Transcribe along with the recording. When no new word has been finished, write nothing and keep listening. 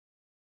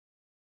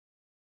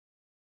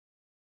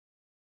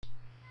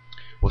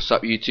What's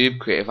up YouTube,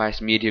 Creative Ice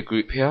Media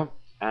Group here,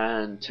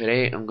 and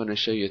today I'm going to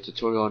show you a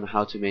tutorial on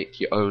how to make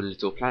your own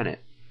little planet.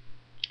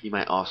 You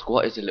might ask,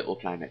 what is a little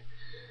planet?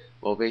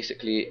 Well,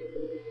 basically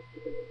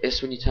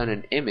it's when you turn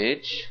an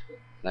image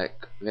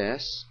like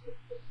this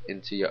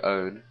into your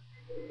own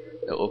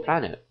little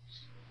planet.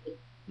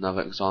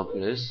 Another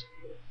example is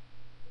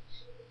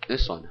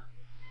this one.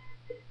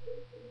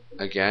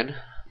 Again,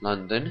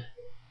 London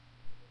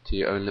to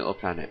your own little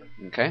planet.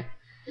 Okay,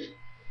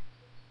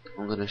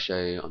 I'm going to show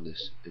you on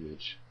this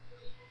image.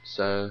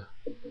 So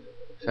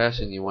first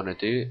thing you want to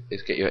do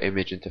is get your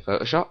image into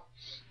Photoshop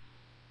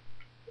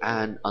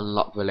and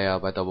unlock the layer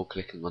by double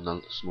clicking on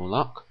the small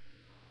lock.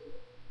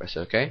 Press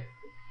OK,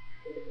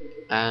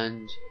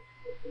 and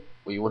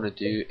what you want to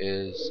do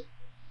is,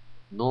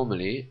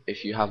 normally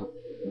if you have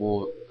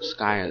more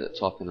sky at the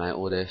top and like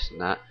all this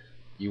and that,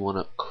 you want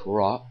to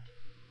crop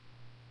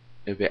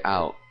a bit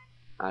out.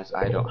 As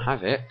I don't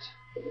have it,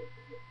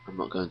 I'm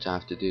not going to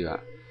have to do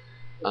that.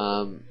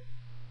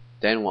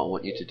 Then what I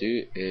want you to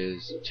do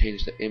is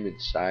change the image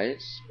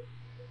size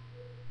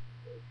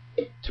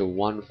to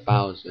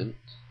 1000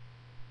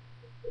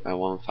 by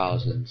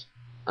 1000.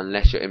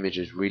 Unless your image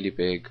is really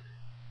big,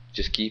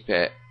 just keep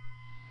it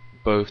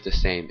both the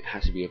same. It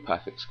has to be a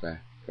perfect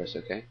square. Press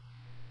OK.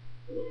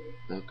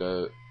 Now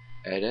go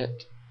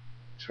edit,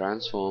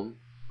 transform,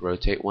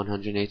 rotate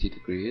 180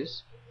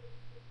 degrees,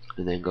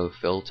 and then go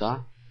filter,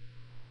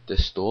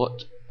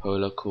 distort,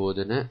 polar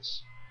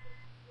coordinates,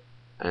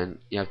 and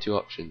you have two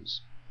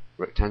options: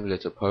 rectangular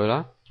to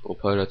polar or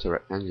polar to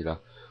rectangular.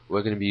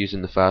 We're going to be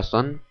using the first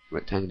one,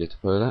 rectangular to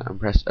polar, and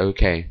press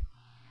OK.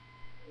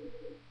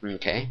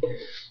 Okay,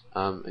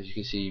 as you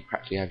can see, you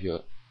practically have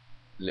your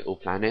little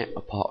planet,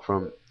 apart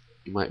from,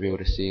 you might be able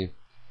to see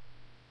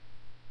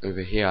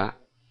over here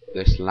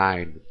this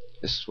line.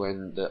 This is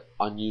when the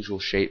unusual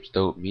shapes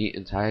don't meet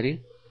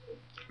entirely,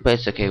 but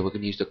it's okay. We're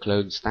going to use the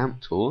clone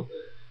stamp tool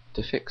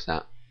to fix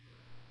that.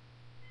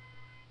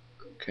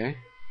 Okay,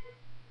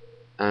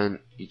 and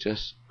you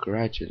just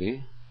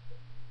gradually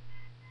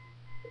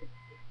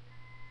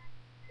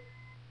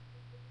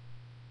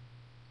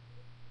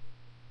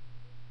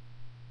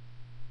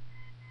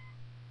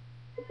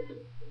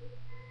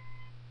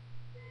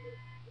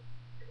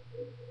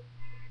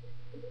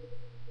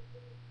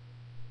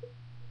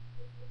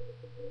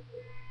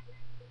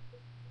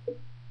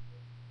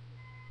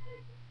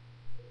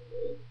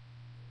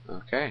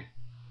okay,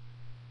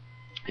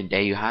 and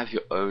there you have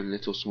your own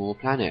little small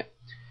planet.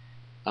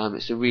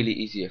 It's a really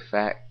easy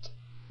effect,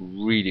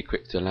 really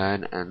quick to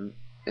learn, and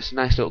it's a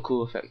nice little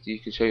cool effect you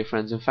can show your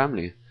friends and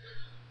family.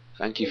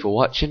 Thank you for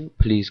watching.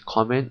 Please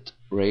comment,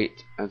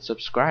 rate and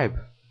subscribe.